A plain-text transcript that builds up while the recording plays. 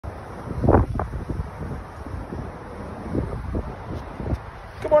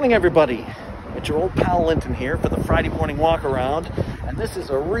morning, everybody. It's your old pal Linton here for the Friday morning walk around, and this is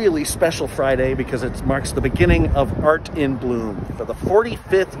a really special Friday because it marks the beginning of Art in Bloom. For the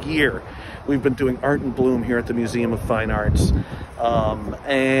 45th year, we've been doing Art in Bloom here at the Museum of Fine Arts.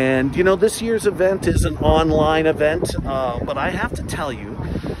 And you know, this year's event is an online event, but I have to tell you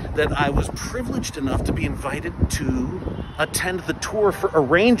that I was privileged enough to be invited to attend the tour for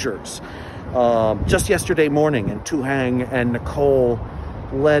arrangers just yesterday morning, and Tuhang and Nicole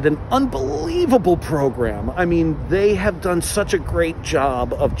led an unbelievable program. I mean, they have done such a great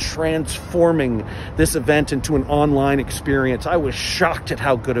job of transforming this event into an online experience. I was shocked at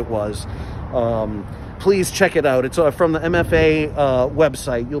how good it was. Please check it out. It's from the MFA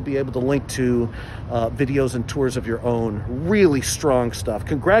website. You'll be able to link to videos and tours of your own. Really strong stuff.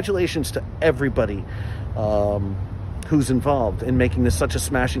 Congratulations to everybody who's involved in making this such a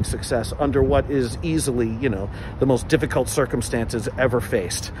smashing success under what is easily, you know, the most difficult circumstances ever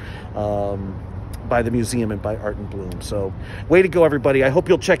faced by the museum and by Art in Bloom. So way to go, everybody. I hope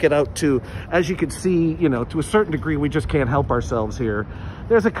you'll check it out too. As you can see, you know, to a certain degree, we just can't help ourselves here.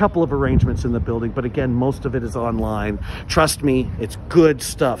 There's a couple of arrangements in the building, but again, most of it is online. Trust me, it's good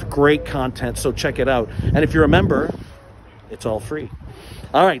stuff, great content, so check it out. And if you're a member, it's all free.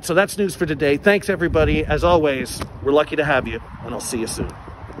 All right, so that's news for today. Thanks, everybody. As always, we're lucky to have you, and I'll see you soon.